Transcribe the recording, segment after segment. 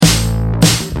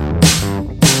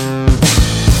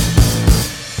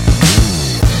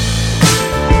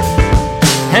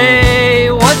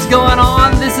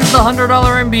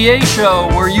$100 MBA show,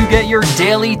 where you get your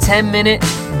daily 10-minute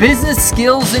business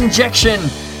skills injection.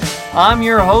 I'm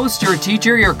your host, your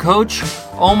teacher, your coach,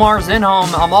 Omar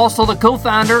Zinholm. I'm also the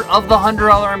co-founder of the $100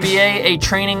 MBA, a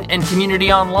training and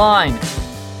community online.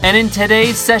 And in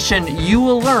today's session, you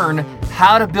will learn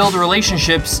how to build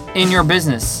relationships in your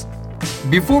business.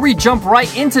 Before we jump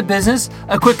right into business,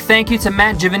 a quick thank you to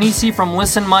Matt Giovanisi from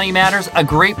Listen Money Matters, a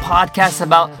great podcast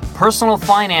about personal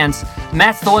finance.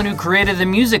 Matt's the one who created the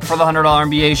music for the $100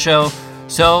 MBA show,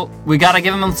 so we got to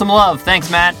give him some love. Thanks,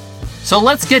 Matt. So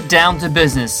let's get down to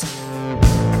business.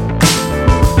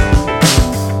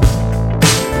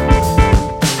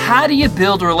 How do you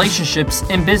build relationships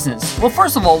in business? Well,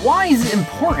 first of all, why is it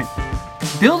important?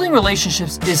 Building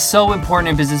relationships is so important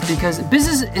in business because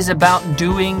business is about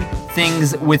doing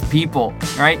things with people,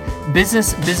 right?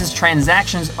 Business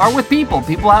transactions are with people.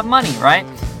 People have money, right?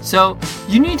 So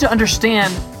you need to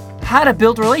understand how to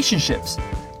build relationships.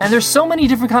 And there's so many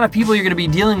different kind of people you're going to be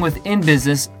dealing with in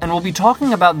business, and we'll be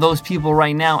talking about those people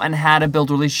right now and how to build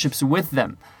relationships with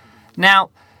them. Now,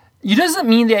 it doesn't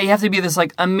mean that you have to be this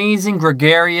amazing,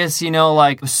 gregarious,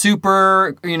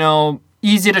 super,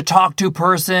 easy to talk to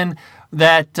person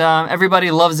that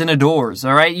everybody loves and adores,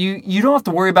 all right? You don't have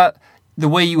to worry about the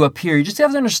way you appear. You just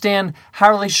have to understand how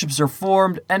relationships are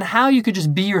formed and how you could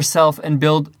just be yourself and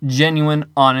build genuine,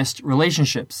 honest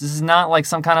relationships. This is not like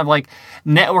some kind of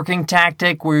networking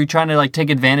tactic where you're trying to take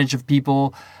advantage of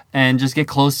people and just get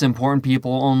close to important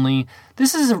people only.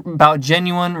 This is about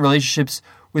genuine relationships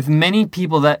with many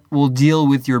people that will deal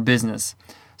with your business.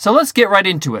 So let's get right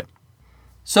into it.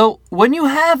 So when you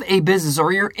have a business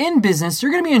or you're in business,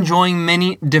 you're going to be enjoying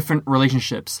many different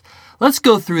relationships. Let's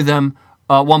go through them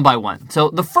one by one. So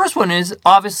the first one is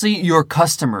obviously your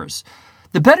customers.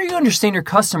 The better you understand your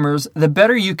customers, the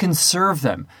better you can serve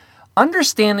them.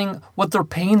 Understanding what their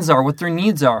pains are, what their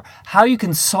needs are, how you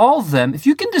can solve them. If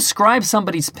you can describe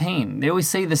somebody's pain, they always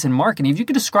say this in marketing, if you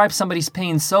can describe somebody's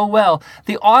pain so well,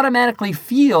 they automatically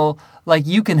feel like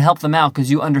you can help them out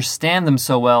because you understand them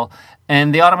so well,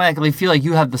 and they automatically feel like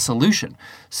you have the solution.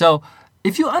 So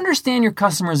if you understand your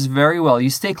customers very well, you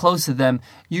stay close to them,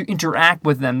 you interact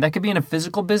with them. That could be in a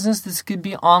physical business. This could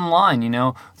be online,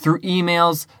 through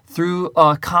emails, through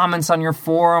comments on your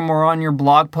forum or on your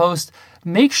blog post.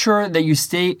 Make sure that you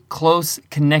stay close,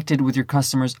 connected with your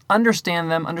customers. Understand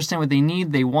them, understand what they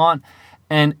need, they want,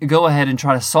 and go ahead and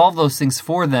try to solve those things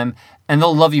for them, and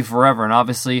they'll love you forever. And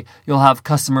obviously, you'll have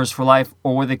customers for life,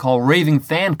 or what they call raving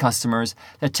fan customers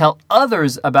that tell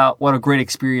others about what a great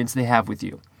experience they have with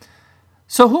you.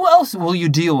 So who else will you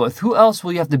deal with? Who else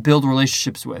will you have to build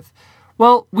relationships with?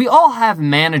 Well, we all have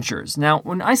managers. Now,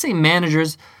 when I say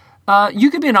managers,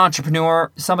 you could be an entrepreneur,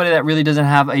 somebody that really doesn't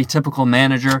have a typical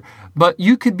manager, but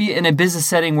you could be in a business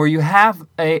setting where you have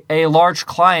a large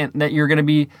client that you're going to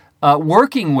be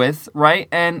working with, right?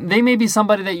 And they may be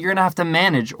somebody that you're going to have to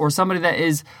manage or somebody that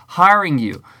is hiring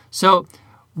you. So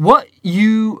what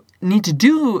you need to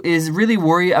do is really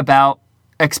worry about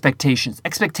expectations.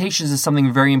 Expectations is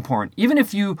something very important. Even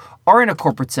if you are in a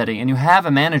corporate setting and you have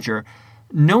a manager,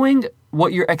 knowing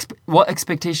what your what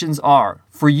expectations are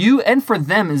for you and for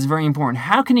them is very important.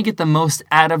 How can you get the most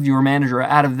out of your manager,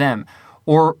 out of them,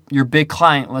 or your big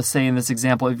client? Let's say in this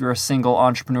example, if you're a single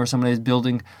entrepreneur, somebody who's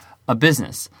building a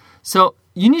business. So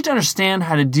you need to understand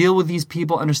how to deal with these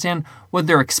people, understand what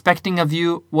they're expecting of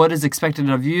you, what is expected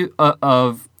of you,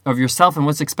 of yourself, and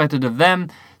what's expected of them.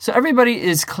 So everybody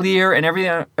is clear and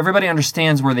everybody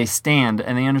understands where they stand,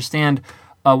 and they understand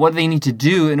what they need to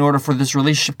do in order for this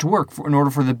relationship to work, in order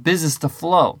for the business to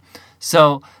flow.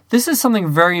 So this is something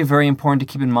very, very important to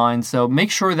keep in mind. So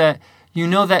make sure that you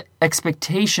know that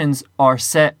expectations are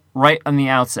set right on the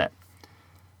outset.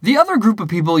 The other group of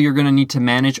people you're going to need to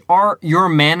manage are your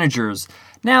managers.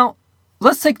 Now,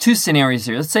 let's take two scenarios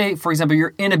here. Let's say, for example,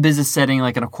 you're in a business setting,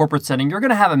 like in a corporate setting. You're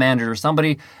going to have a manager,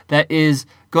 somebody that is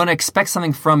going to expect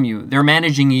something from you. They're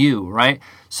managing you, right?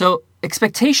 So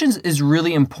expectations is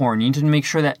really important. You need to make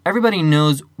sure that everybody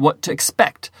knows what to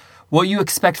expect, what you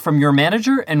expect from your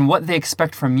manager and what they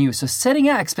expect from you. So setting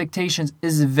out expectations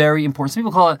is very important. Some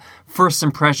people call it first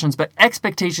impressions, but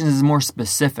expectations is more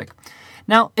specific.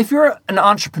 Now, if you're an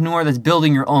entrepreneur that's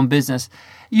building your own business,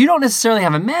 you don't necessarily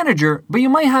have a manager, but you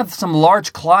might have some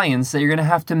large clients that you're going to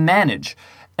have to manage.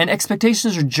 And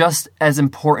expectations are just as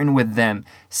important with them,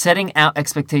 setting out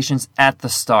expectations at the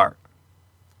start.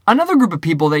 Another group of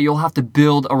people that you'll have to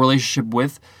build a relationship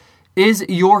with is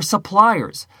your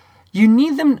suppliers. you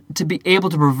need them to be able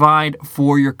to provide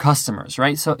for your customers,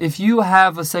 right? So if you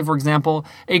have, let's say, for example,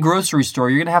 a grocery store,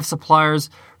 you're going to have suppliers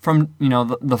from,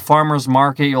 the farmer's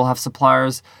market. You'll have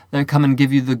suppliers that come and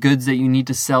give you the goods that you need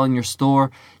to sell in your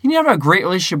store. You need to have a great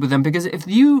relationship with them, because if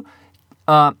you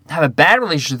have a bad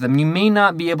relationship with them, you may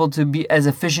not be able to be as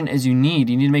efficient as you need.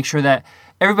 You need to make sure that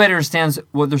everybody understands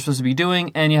what they're supposed to be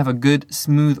doing, and you have a good,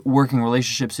 smooth working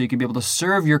relationship so you can be able to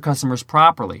serve your customers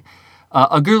properly.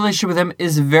 A good relationship with them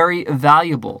is very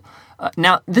valuable.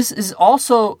 Now, this is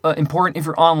also important if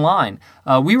you're online.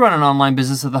 We run an online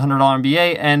business of the $100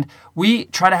 MBA, and we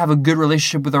try to have a good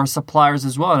relationship with our suppliers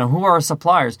as well. And who are our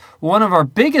suppliers? One of our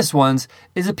biggest ones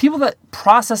is the people that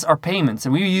process our payments,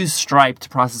 and we use Stripe to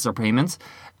process our payments.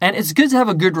 And it's good to have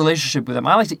a good relationship with them.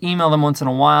 I like to email them once in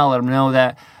a while, let them know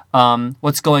that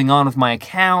what's going on with my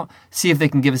account, see if they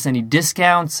can give us any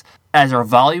discounts as our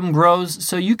volume grows.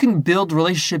 So you can build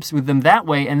relationships with them that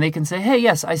way, and they can say, hey,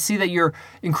 yes, I see that you're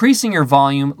increasing your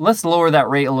volume. Let's lower that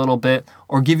rate a little bit,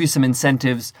 or give you some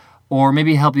incentives, or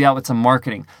maybe help you out with some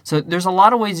marketing. So there's a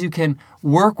lot of ways you can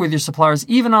work with your suppliers,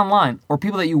 even online, or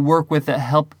people that you work with that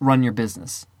help run your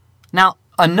business. Now,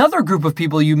 another group of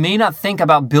people you may not think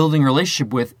about building a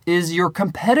relationship with is your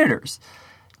competitors.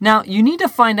 Now, you need to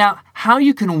find out how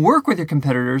you can work with your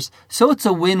competitors so it's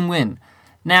a win-win.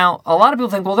 Now, a lot of people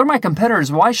think, well, they're my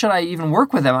competitors. Why should I even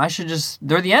work with them?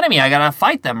 They're the enemy. I got to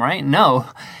fight them, right? No,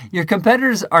 your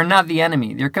competitors are not the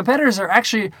enemy. Your competitors are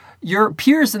actually your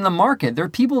peers in the market. They're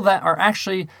people that are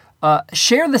actually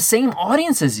share the same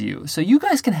audience as you. So you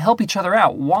guys can help each other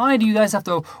out. Why do you guys have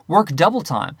to work double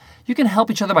time? You can help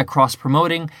each other by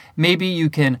cross-promoting. Maybe you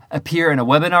can appear in a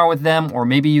webinar with them, or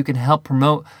maybe you can help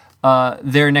promote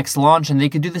their next launch, and they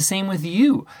could do the same with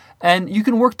you. And you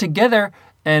can work together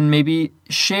and maybe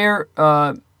share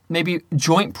maybe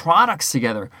joint products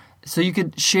together. So you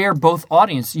could share both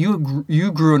audience. You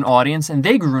grew an audience and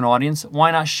they grew an audience. Why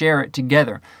not share it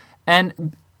together?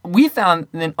 And we found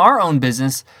in our own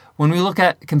business, when we look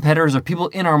at competitors or people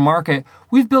in our market,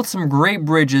 we've built some great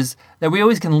bridges that we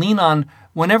always can lean on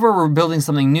whenever we're building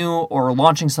something new or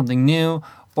launching something new.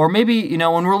 Or maybe,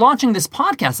 when we're launching this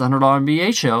podcast, the $100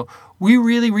 MBA show, we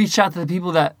really reach out to the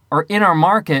people that are in our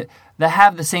market that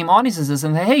have the same audience as us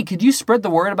and say, hey, could you spread the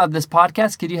word about this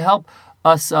podcast? Could you help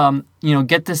us,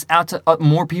 get this out to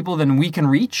more people than we can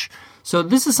reach? So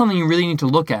this is something you really need to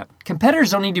look at.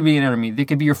 Competitors don't need to be an enemy. They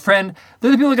could be your friend.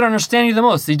 They're the people that can understand you the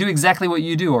most. They do exactly what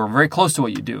you do, or very close to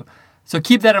what you do. So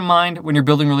keep that in mind when you're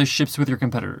building relationships with your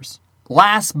competitors.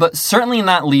 Last, but certainly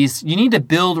not least, you need to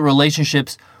build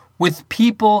relationships with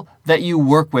people that you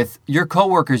work with, your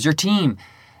coworkers, your team.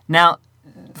 Now,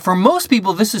 for most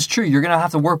people, this is true. You're going to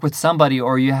have to work with somebody,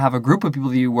 or you have a group of people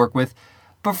that you work with.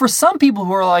 But for some people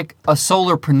who are like a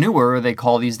solopreneur, they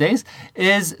call these days,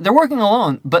 is they're working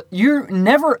alone. But you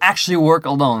never actually work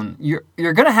alone. You're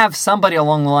going to have somebody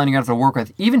along the line you're going to have to work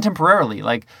with, even temporarily.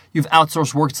 Like you've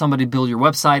outsourced work to somebody to build your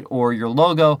website or your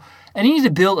logo. And you need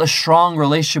to build a strong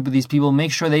relationship with these people.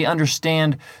 Make sure they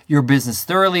understand your business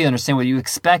thoroughly, understand what you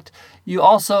expect. You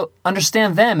also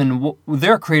understand them and what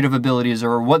their creative abilities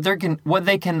are, or what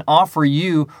they can offer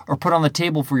you or put on the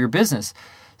table for your business.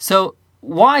 So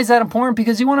why is that important?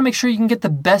 Because you want to make sure you can get the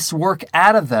best work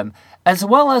out of them, as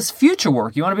well as future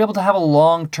work. You want to be able to have a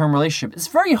long-term relationship. It's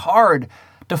very hard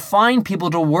to find people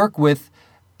to work with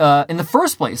in the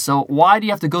first place. So why do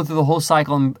you have to go through the whole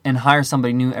cycle and hire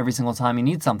somebody new every single time you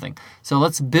need something? So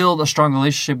let's build a strong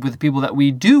relationship with the people that we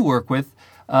do work with,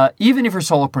 even if you're a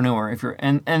solopreneur.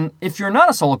 If you're not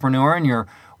a solopreneur and you're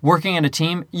working in a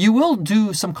team, you will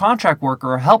do some contract work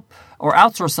or help or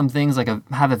outsource some things, like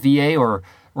have a VA or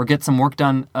get some work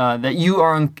done that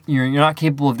you're not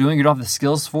capable of doing. You don't have the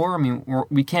skills for. I mean,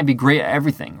 we can't be great at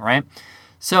everything, right?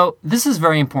 So this is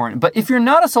very important. But if you're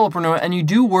not a solopreneur and you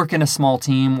do work in a small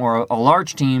team or a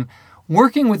large team,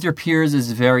 working with your peers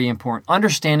is very important.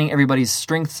 Understanding everybody's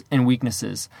strengths and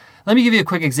weaknesses. Let me give you a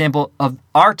quick example of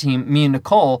our team, me and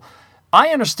Nicole. I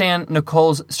understand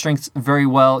Nicole's strengths very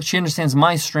well. She understands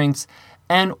my strengths.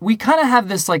 And we kind of have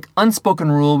this like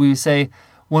unspoken rule. We say,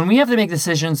 when we have to make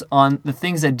decisions on the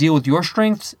things that deal with your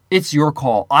strengths, it's your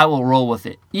call. I will roll with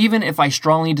it. Even if I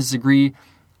strongly disagree,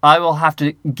 I will have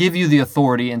to give you the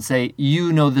authority and say,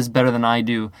 you know this better than I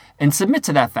do, and submit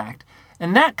to that fact.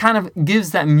 And that kind of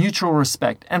gives that mutual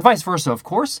respect, and vice versa, of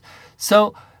course.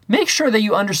 So make sure that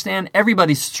you understand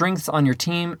everybody's strengths on your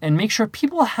team, and make sure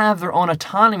people have their own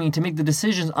autonomy to make the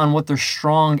decisions on what they're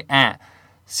strong at.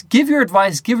 So give your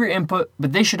advice, give your input,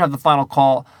 but they should have the final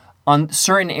call on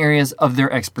certain areas of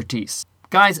their expertise.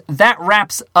 Guys, that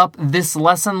wraps up this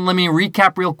lesson. Let me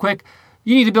recap real quick.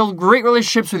 You need to build great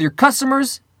relationships with your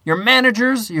customers, your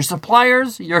managers, your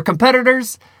suppliers, your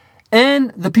competitors.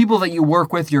 and the people that you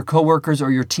work with, your coworkers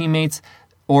or your teammates,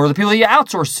 or the people that you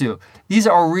outsource to. These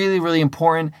are really, really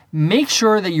important. Make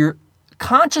sure that you're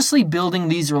consciously building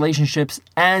these relationships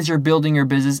as you're building your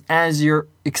business, as you're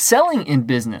excelling in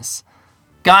business.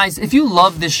 Guys, if you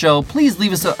love this show, please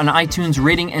leave us an iTunes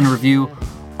rating and review.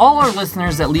 All our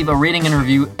listeners that leave a rating and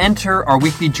review enter our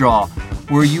weekly draw,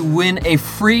 where you win a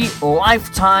free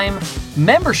lifetime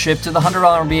membership to the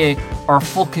 $100 MBA, our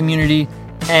full community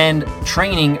and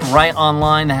training right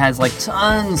online that has like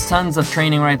tons of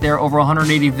training right there, over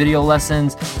 180 video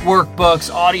lessons,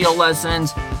 workbooks, audio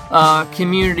lessons,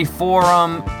 community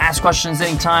forum, ask questions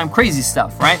anytime, crazy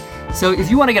stuff, right? So if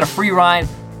you want to get a free ride,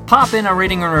 pop in a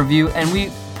rating and review, and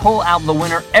we pull out the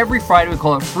winner every Friday. We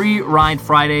call it Free Ride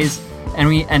Fridays, and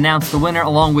we announce the winner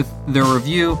along with the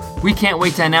review. We can't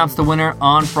wait to announce the winner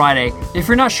on Friday. If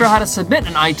you're not sure how to submit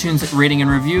an iTunes rating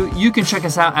and review, you can check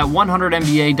us out at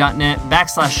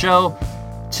 100mba.net/show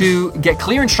to get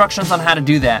clear instructions on how to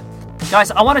do that.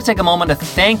 Guys, I want to take a moment to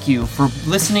thank you for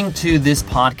listening to this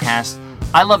podcast.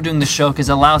 I love doing this show because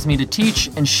it allows me to teach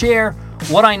and share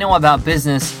what I know about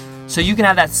business, so you can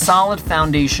have that solid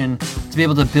foundation to be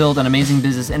able to build an amazing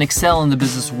business and excel in the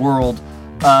business world.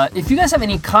 If you guys have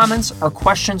any comments or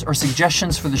questions or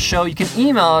suggestions for the show, you can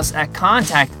email us at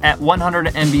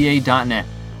contact@100mba.net.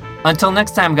 Until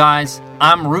next time, guys,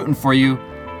 I'm rooting for you.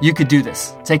 You could do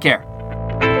this. Take care.